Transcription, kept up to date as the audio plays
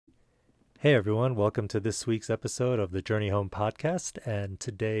Hey everyone, welcome to this week's episode of the Journey Home podcast. And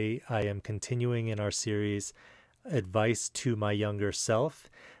today I am continuing in our series, Advice to My Younger Self.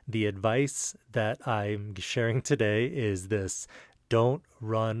 The advice that I'm sharing today is this: don't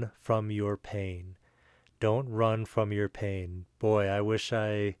run from your pain. Don't run from your pain. Boy, I wish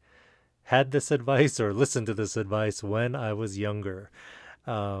I had this advice or listened to this advice when I was younger.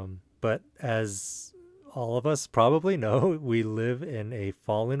 But as all of us probably know, we live in a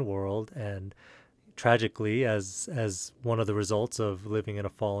fallen world, and tragically, as one of the results of living in a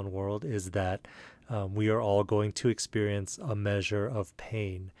fallen world, is that we are all going to experience a measure of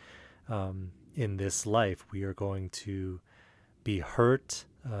pain in this life. We are going to be hurt,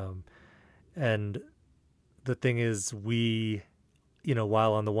 and the thing is,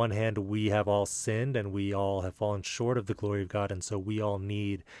 while on the one hand we have all sinned and we all have fallen short of the glory of God, and so we all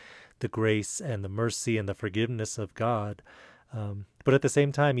need the grace and the mercy and the forgiveness of God. But at the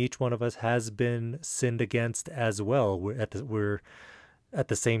same time, each one of us has been sinned against as well. We're at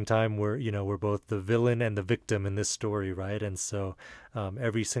the same time, we're both the villain and the victim in this story, right? And so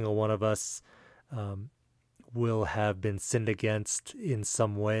every single one of us will have been sinned against in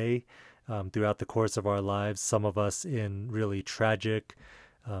some way throughout the course of our lives. Some of us in really tragic,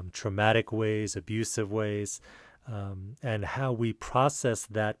 traumatic ways, abusive ways. And how we process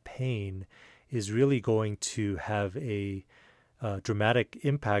that pain is really going to have a dramatic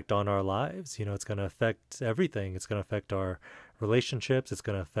impact on our lives. It's going to affect everything. It's going to affect our relationships. It's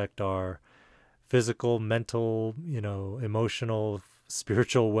going to affect our physical, mental, emotional,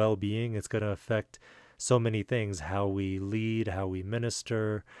 spiritual well-being. It's going to affect so many things: how we lead, how we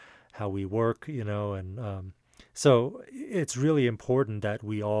minister, how we work, and so it's really important that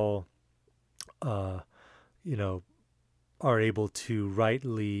we all are able to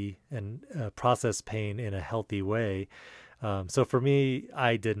rightly and process pain in a healthy way. So for me,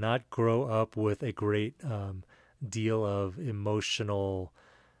 I did not grow up with a great deal of emotional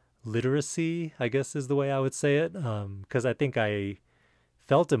literacy, I guess is the way I would say it, because I think I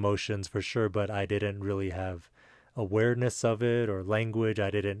felt emotions for sure, but I didn't really have awareness of it or language. I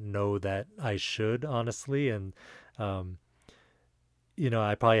didn't know that I should, honestly. And I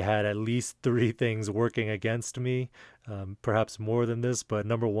probably had at least three things working against me, perhaps more than this. But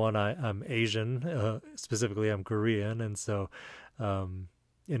number one, I'm Asian, specifically I'm Korean. And so,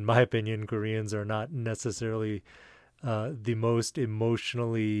 in my opinion, Koreans are not necessarily the most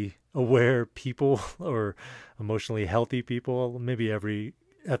emotionally aware people or emotionally healthy people. Maybe every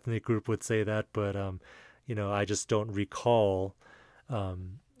ethnic group would say that, but, I just don't recall a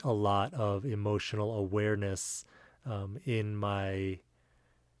lot of emotional awareness in my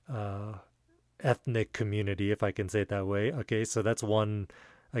ethnic community, if I can say it that way. Okay, so that's one,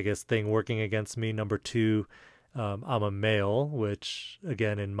 I guess, thing working against me. Number two, I'm a male, which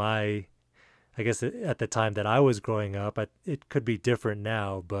again, I guess at the time that I was growing up, it could be different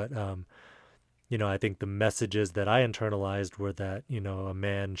now, but I think the messages that I internalized were that, a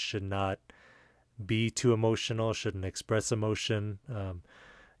man should not be too emotional, shouldn't express emotion,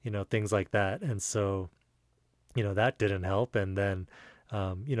 things like that. And so, that didn't help. And then,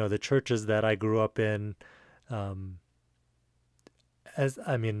 the churches that I grew up in,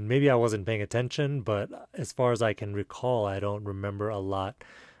 maybe I wasn't paying attention, but as far as I can recall, I don't remember a lot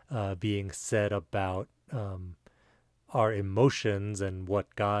being said about our emotions and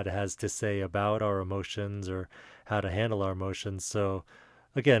what God has to say about our emotions or how to handle our emotions. So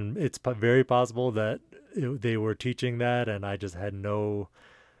again, it's very possible that they were teaching that and I just had no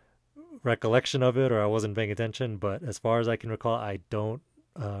recollection of it, or I wasn't paying attention. But as far as I can recall, I don't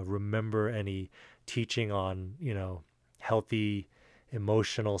remember any teaching on, healthy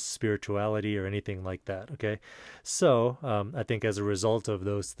emotional spirituality or anything like that. Okay. So I think as a result of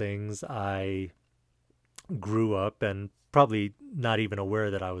those things, I grew up and probably not even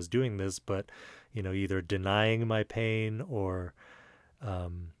aware that I was doing this, but, either denying my pain or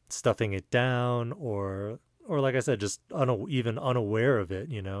stuffing it down, or like I said, just even unaware of it,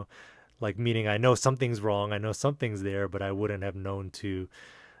 like meaning I know something's wrong, I know something's there, but I wouldn't have known to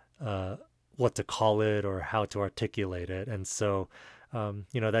what to call it or how to articulate it. And so,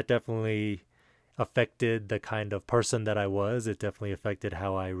 that definitely affected the kind of person that I was. It definitely affected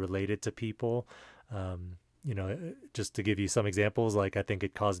how I related to people. Just to give you some examples, like I think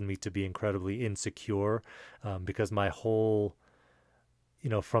it caused me to be incredibly insecure because my whole,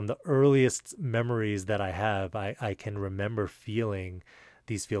 from the earliest memories that I have, I can remember feeling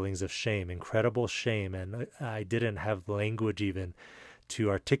these feelings of shame, incredible shame. And I didn't have language even to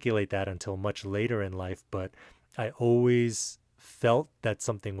articulate that until much later in life. But I always felt that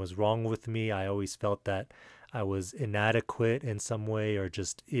something was wrong with me. I always felt that I was inadequate in some way or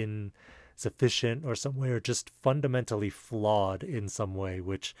just sufficient or some way, or just fundamentally flawed in some way,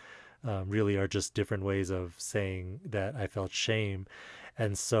 which really are just different ways of saying that I felt shame.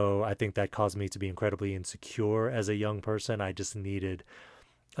 And so I think that caused me to be incredibly insecure as a young person. I just needed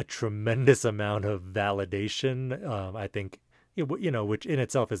a tremendous amount of validation. I think, which in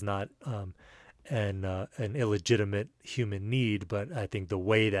itself is not an illegitimate human need, but I think the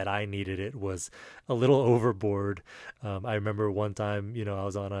way that I needed it was a little overboard. I remember one time, I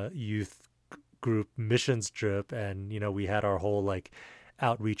was on a youth group missions trip, and we had our whole like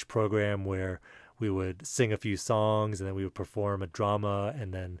outreach program where we would sing a few songs, and then we would perform a drama,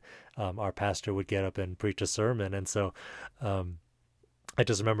 and then our pastor would get up and preach a sermon. And so I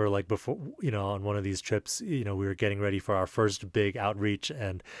just remember like before, on one of these trips, we were getting ready for our first big outreach,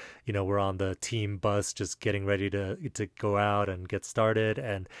 and, we're on the team bus just getting ready to go out and get started.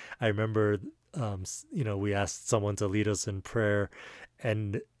 And I remember, we asked someone to lead us in prayer,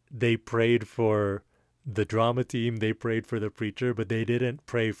 and they prayed for the drama team, they prayed for the preacher, but they didn't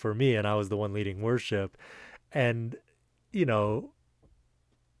pray for me, and I was the one leading worship. And,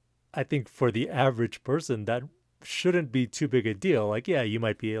 I think for the average person, that shouldn't be too big a deal. Like, yeah, you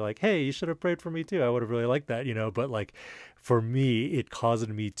might be like, hey, you should have prayed for me too. I would have really liked that, but like for me, it caused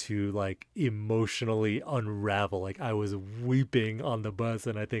me to like emotionally unravel. Like I was weeping on the bus,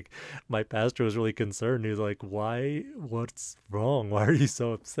 and I think my pastor was really concerned. He was like, what's wrong? Why are you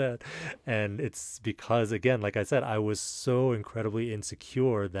so upset? And it's because, again, like I said, I was so incredibly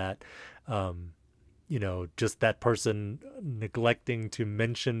insecure that, just that person neglecting to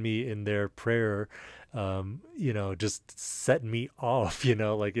mention me in their prayer, just set me off,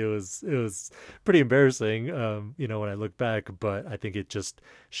 like it was pretty embarrassing, when I look back, but I think it just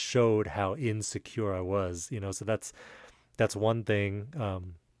showed how insecure I was, so that's one thing,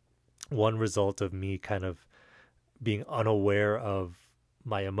 one result of me kind of being unaware of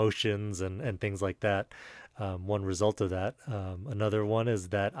my emotions and things like that. One result of that. Another one is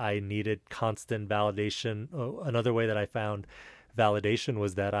that I needed constant validation. Another way that I found validation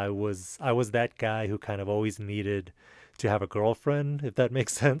was that I was that guy who kind of always needed to have a girlfriend, if that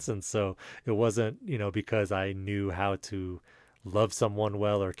makes sense. And so it wasn't, because I knew how to love someone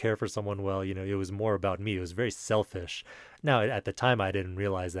well or care for someone well, it was more about me. It was very selfish. Now, at the time, I didn't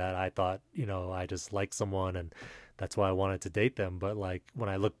realize that. I thought, I just liked someone and that's why I wanted to date them. But like when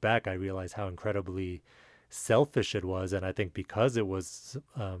I look back, I realized how incredibly selfish it was. And I think because it was,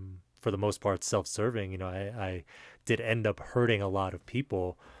 for the most part, self-serving, I did end up hurting a lot of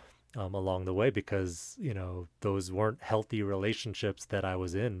people along the way, because, those weren't healthy relationships that I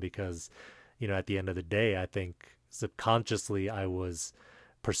was in, because, at the end of the day, I think subconsciously I was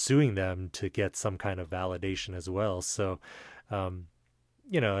pursuing them to get some kind of validation as well. So, and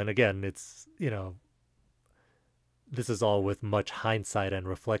again, it's, this is all with much hindsight and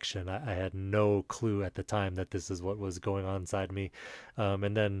reflection. I had no clue at the time that this is what was going on inside me.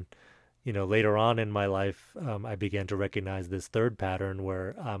 And then, later on in my life, I began to recognize this third pattern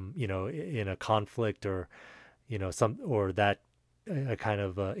where, in a conflict or, that a kind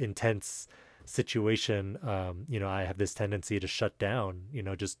of intense situation, I have this tendency to shut down,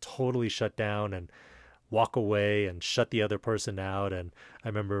 just totally shut down and walk away and shut the other person out. And I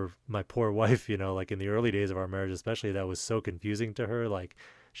remember my poor wife, like in the early days of our marriage, especially, that was so confusing to her. Like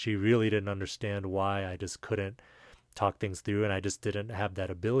she really didn't understand why I just couldn't talk things through, and I just didn't have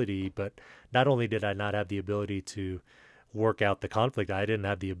that ability. But not only did I not have the ability to work out the conflict, I didn't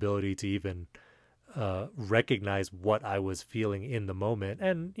have the ability to even recognize what I was feeling in the moment.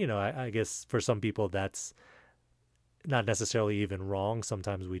 And, I guess for some people that's not necessarily even wrong.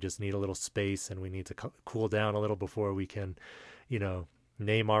 Sometimes we just need a little space and we need to cool down a little before we can,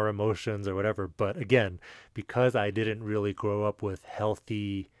 name our emotions or whatever. But again, because I didn't really grow up with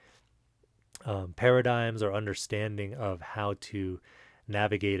healthy paradigms or understanding of how to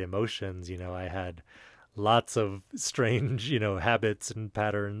navigate emotions, I had lots of strange, habits and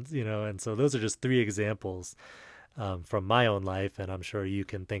patterns, and so those are just three examples from my own life. And I'm sure you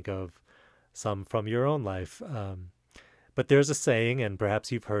can think of some from your own life. But there's a saying, and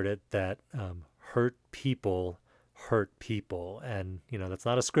perhaps you've heard it, that hurt people hurt people. And, that's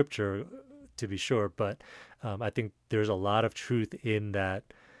not a scripture, to be sure, but I think there's a lot of truth in that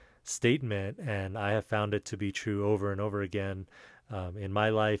statement. And I have found it to be true over and over again in my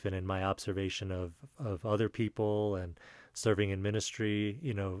life and in my observation of other people and serving in ministry.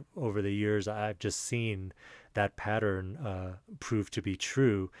 Over the years, I've just seen that pattern prove to be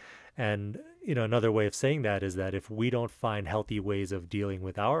true. And, another way of saying that is that if we don't find healthy ways of dealing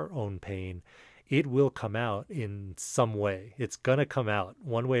with our own pain, it will come out in some way. It's going to come out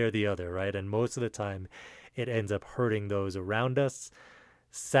one way or the other, right? And most of the time, it ends up hurting those around us.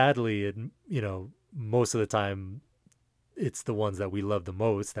 sadly, most of the time, it's the ones that we love the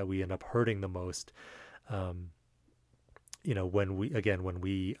most that we end up hurting the most. Um, when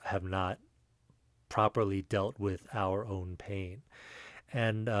we have not properly dealt with our own pain.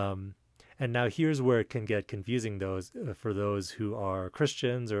 And now here's where it can get confusing, for those who are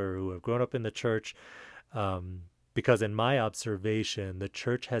Christians or who have grown up in the church, because in my observation, the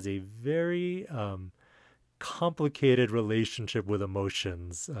church has a very complicated relationship with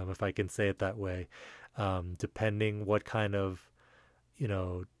emotions, if I can say it that way, depending what kind of,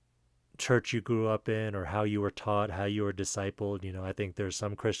 church you grew up in or how you were taught, how you were discipled. I think there's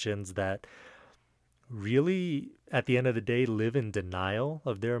some Christians that really, at the end of the day, live in denial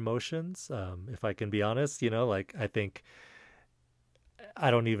of their emotions. If I can be honest, I think I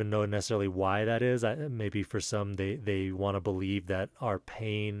don't even know necessarily why that is. Maybe for some, they want to believe that our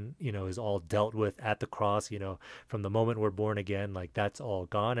pain, is all dealt with at the cross, from the moment we're born again, like that's all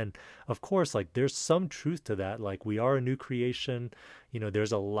gone. And of course, like there's some truth to that. Like we are a new creation.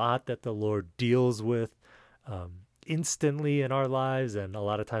 There's a lot that the Lord deals with instantly in our lives. And a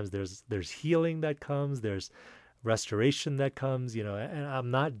lot of times there's healing that comes. There's restoration that comes, and I'm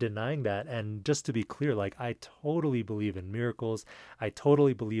not denying that. And just to be clear, like I totally believe in miracles. I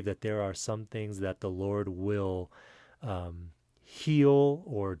totally believe that there are some things that the Lord will heal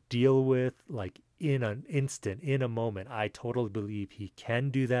or deal with, like in an instant, in a moment. I totally believe he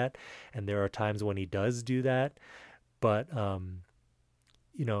can do that. And there are times when he does do that. But,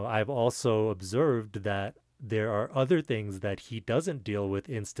 I've also observed that there are other things that he doesn't deal with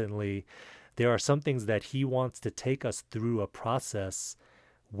instantly. There are some things that he wants to take us through a process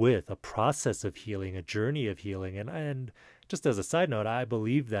of healing, a journey of healing. And just as a side note, I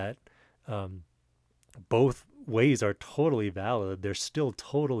believe that both ways are totally valid. They're still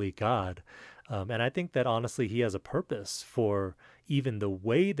totally God. And I think that honestly, he has a purpose for even the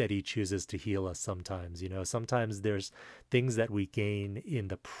way that he chooses to heal us sometimes. Sometimes there's things that we gain in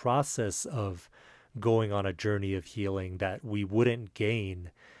the process of going on a journey of healing that we wouldn't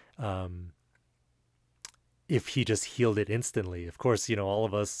gain if he just healed it instantly. Of course, all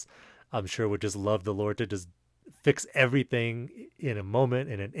of us, I'm sure, would just love the Lord to just fix everything in a moment,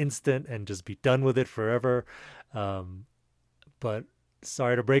 in an instant, and just be done with it forever. But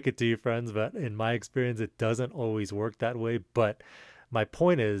sorry to break it to you, friends, but in my experience, it doesn't always work that way. But my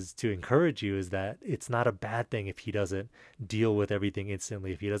point is to encourage you is that it's not a bad thing if he doesn't deal with everything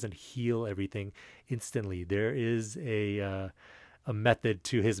instantly, if he doesn't heal everything instantly. There is a method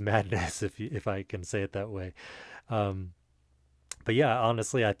to his madness, if I can say it that way. But yeah,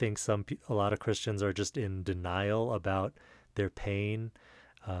 honestly, I think a lot of Christians are just in denial about their pain.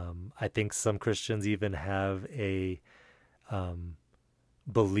 I think some Christians even have a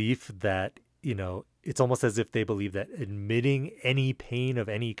belief that, it's almost as if they believe that admitting any pain of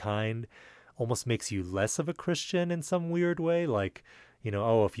any kind almost makes you less of a Christian in some weird way. Like,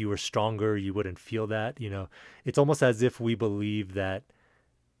 oh, if you were stronger, you wouldn't feel that. It's almost as if we believe that,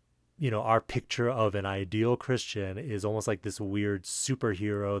 our picture of an ideal Christian is almost like this weird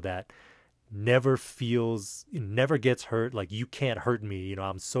superhero that never gets hurt. Like, you can't hurt me.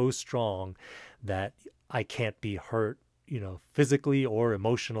 I'm so strong that I can't be hurt, physically or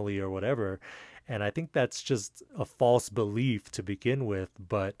emotionally or whatever. And I think that's just a false belief to begin with.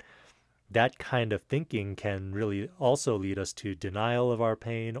 But that kind of thinking can really also lead us to denial of our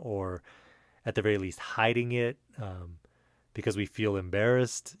pain, or at the very least hiding it, because we feel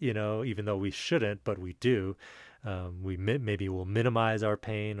embarrassed, even though we shouldn't, but we do. Maybe we'll minimize our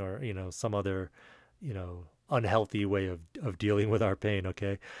pain, or, some other, unhealthy way of dealing with our pain.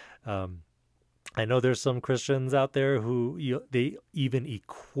 Okay. I know there's some Christians out there who they even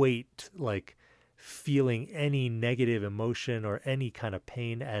equate like feeling any negative emotion or any kind of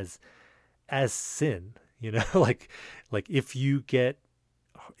pain as sin, like if you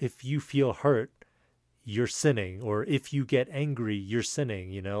feel hurt, you're sinning, or if you get angry, you're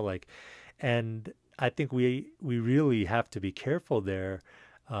sinning, and I think we really have to be careful there,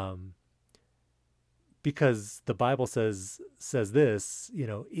 because the Bible says this,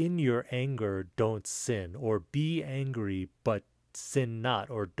 in your anger, don't sin, or be angry, but sin not,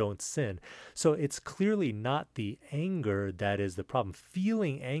 or don't sin. So it's clearly not the anger that is the problem.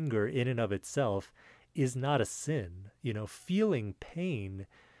 Feeling anger in and of itself is not a sin. Feeling pain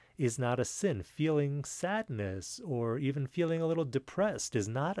is not a sin. Feeling sadness or even feeling a little depressed is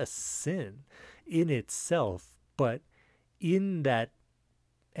not a sin in itself. But in that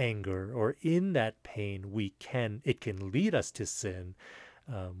anger or in that pain, it can lead us to sin,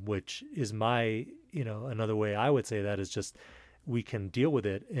 which is another way I would say that is just we can deal with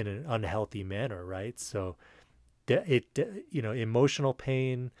it in an unhealthy manner, right? So emotional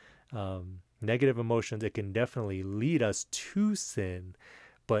pain, negative emotions, it can definitely lead us to sin,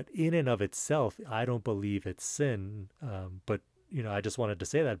 but in and of itself, I don't believe it's sin. But I just wanted to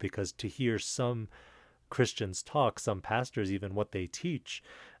say that because to hear some Christians talk, some pastors, even what they teach,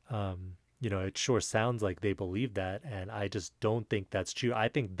 it sure sounds like they believe that. And I just don't think that's true. I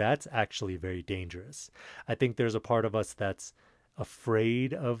think that's actually very dangerous. I think there's a part of us that's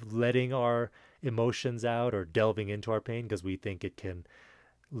afraid of letting our emotions out or delving into our pain because we think it can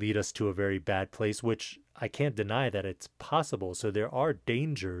lead us to a very bad place, which I can't deny that it's possible. So there are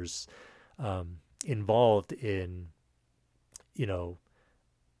dangers involved in,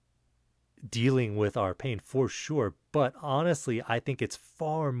 dealing with our pain for sure. But honestly, I think it's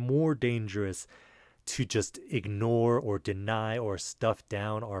far more dangerous to just ignore or deny or stuff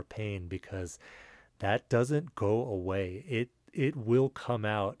down our pain, because that doesn't go away. It will come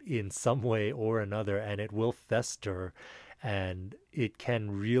out in some way or another, and it will fester, and it can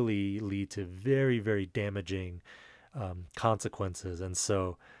really lead to very, very damaging consequences. And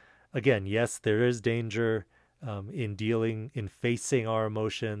so, again, yes, there is danger in facing our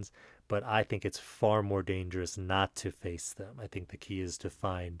emotions, but I think it's far more dangerous not to face them. I think the key is to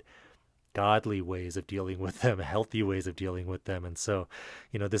find godly ways of dealing with them, healthy ways of dealing with them. And so,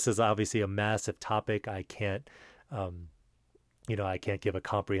 this is obviously a massive topic. I can't give a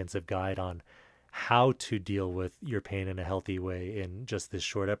comprehensive guide on how to deal with your pain in a healthy way in just this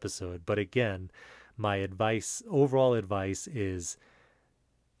short episode. But again, my overall advice is,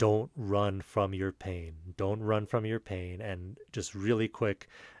 don't run from your pain. Don't run from your pain. And just really quick,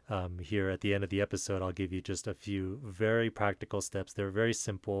 here at the end of the episode, I'll give you just a few very practical steps. They're very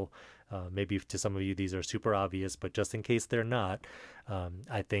simple. Maybe to some of you, these are super obvious, but just in case they're not,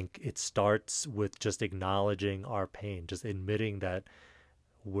 I think it starts with just acknowledging our pain, just admitting that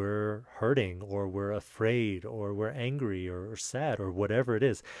we're hurting or we're afraid or we're angry or sad or whatever it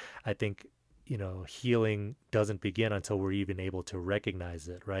is. I think healing doesn't begin until we're even able to recognize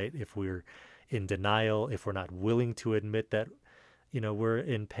it, right? If we're in denial, if we're not willing to admit that, we're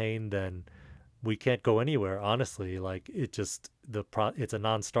in pain, then we can't go anywhere, honestly. Like it's a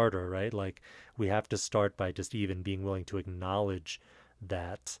non-starter, right? Like we have to start by just even being willing to acknowledge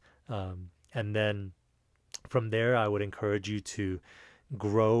that. And then from there, I would encourage you to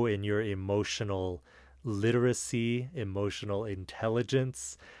grow in your emotional literacy, emotional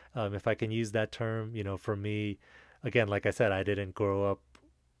intelligence, if I can use that term. For me, again, like I said, I didn't grow up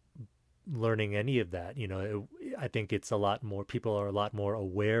learning any of that. I think it's a lot more, people are a lot more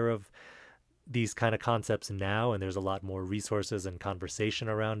aware of these kind of concepts now, and there's a lot more resources and conversation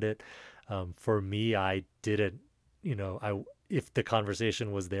around it. For me, I didn't, if the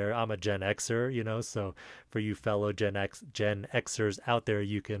conversation was there, I'm a Gen Xer, so for you fellow Gen Xers out there,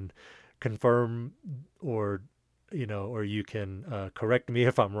 you can confirm or you can correct me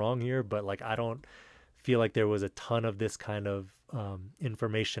if I'm wrong here, but like I don't feel like there was a ton of this kind of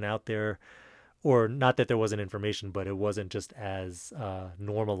information out there, or not that there wasn't information, but it wasn't just as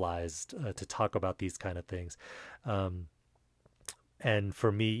normalized to talk about these kind of things. And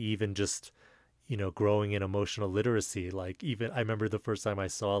for me, even just growing in emotional literacy, like even I remember the first time I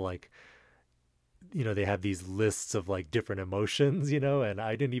saw like they have these lists of like different emotions, and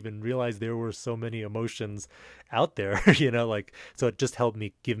I didn't even realize there were so many emotions out there, like, so it just helped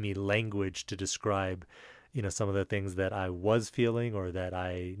me give me language to describe, some of the things that I was feeling or that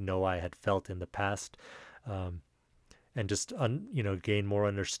I know I had felt in the past, and just, gain more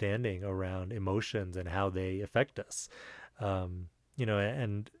understanding around emotions and how they affect us. The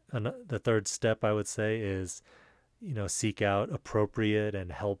third step I would say is, seek out appropriate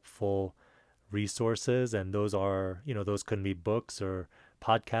and helpful resources. And those are, those can be books or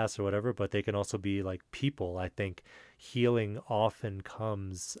podcasts or whatever, but they can also be like people. I think healing often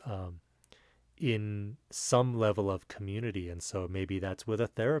comes in some level of community. And so maybe that's with a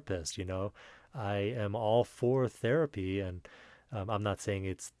therapist. I am all for therapy, and I'm not saying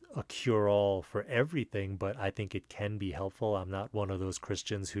it's a cure-all for everything, but I think it can be helpful. I'm not one of those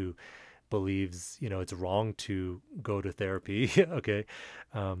Christians who believes, it's wrong to go to therapy. Okay.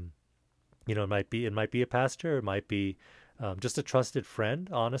 It might be a pastor, it might be just a trusted friend,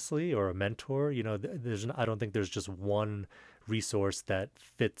 honestly, or a mentor. I don't think there's just one resource that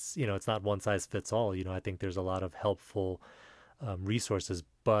fits, it's not one size fits all. I think there's a lot of helpful resources,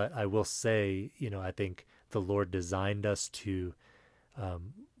 but I will say, I think the Lord designed us to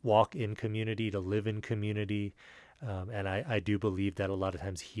walk in community, to live in community. And I do believe that a lot of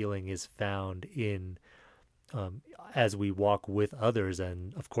times healing is found in as we walk with others.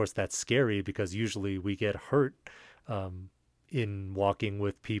 And of course, that's scary because usually we get hurt in walking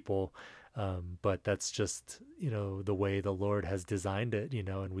with people. But that's just, the way the Lord has designed it,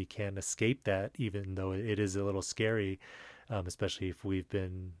 and we can't escape that, even though it is a little scary, especially if we've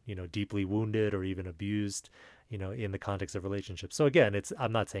been, deeply wounded or even abused, in the context of relationships. So again,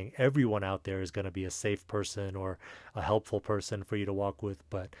 I'm not saying everyone out there is going to be a safe person or a helpful person for you to walk with,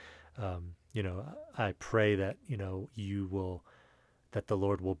 but, I pray that, that the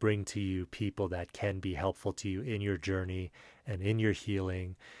Lord will bring to you people that can be helpful to you in your journey and in your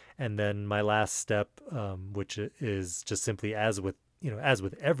healing. And then my last step, which is just simply as with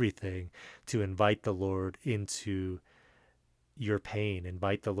everything, to invite the Lord into your pain,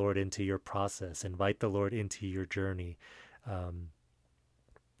 invite the Lord into your process, invite the Lord into your journey.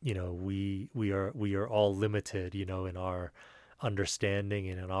 We are all limited, in our understanding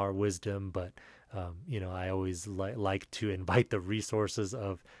and in our wisdom, but I always like to invite the resources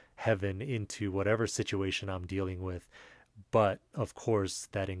of heaven into whatever situation I'm dealing with. But of course,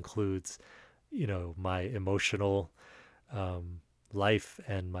 that includes, my emotional life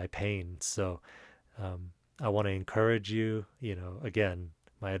and my pain. So I want to encourage you, again,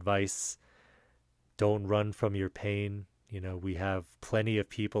 my advice: don't run from your pain. We have plenty of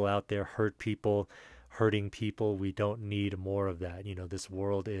people out there, hurting people. We don't need more of that. This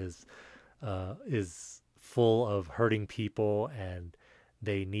world is full of hurting people, and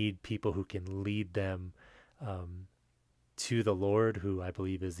they need people who can lead them to the Lord, who I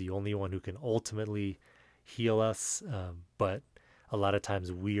believe is the only one who can ultimately heal us. But a lot of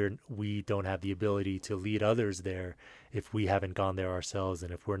times we don't have the ability to lead others there if we haven't gone there ourselves,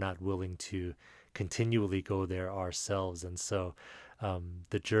 and if we're not willing to continually go there ourselves. And so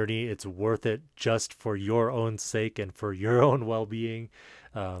the journey, it's worth it just for your own sake and for your own well-being.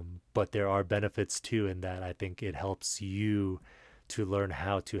 But there are benefits too in that. I think it helps you to learn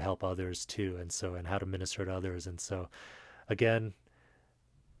how to help others too, and how to minister to others. And so again,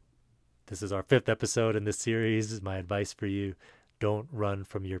 this is our 5th episode in this series. My advice for you: don't run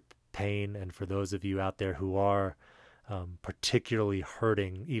from your pain. And for those of you out there who are particularly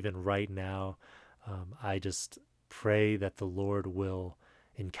hurting even right now, I just pray that the Lord will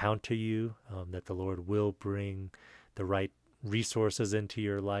encounter you, that the Lord will bring the right resources into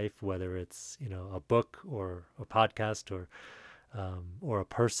your life, whether it's, a book or a podcast or a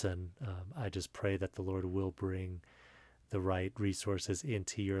person. I just pray that the Lord will bring the right resources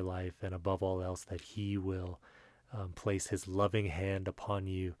into your life, and above all else, that He will place His loving hand upon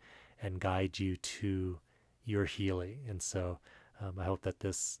you and guide you to your healing. And so I hope that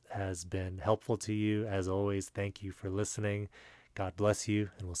this has been helpful to you. As always, thank you for listening. God bless you,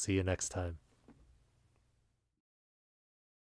 and we'll see you next time.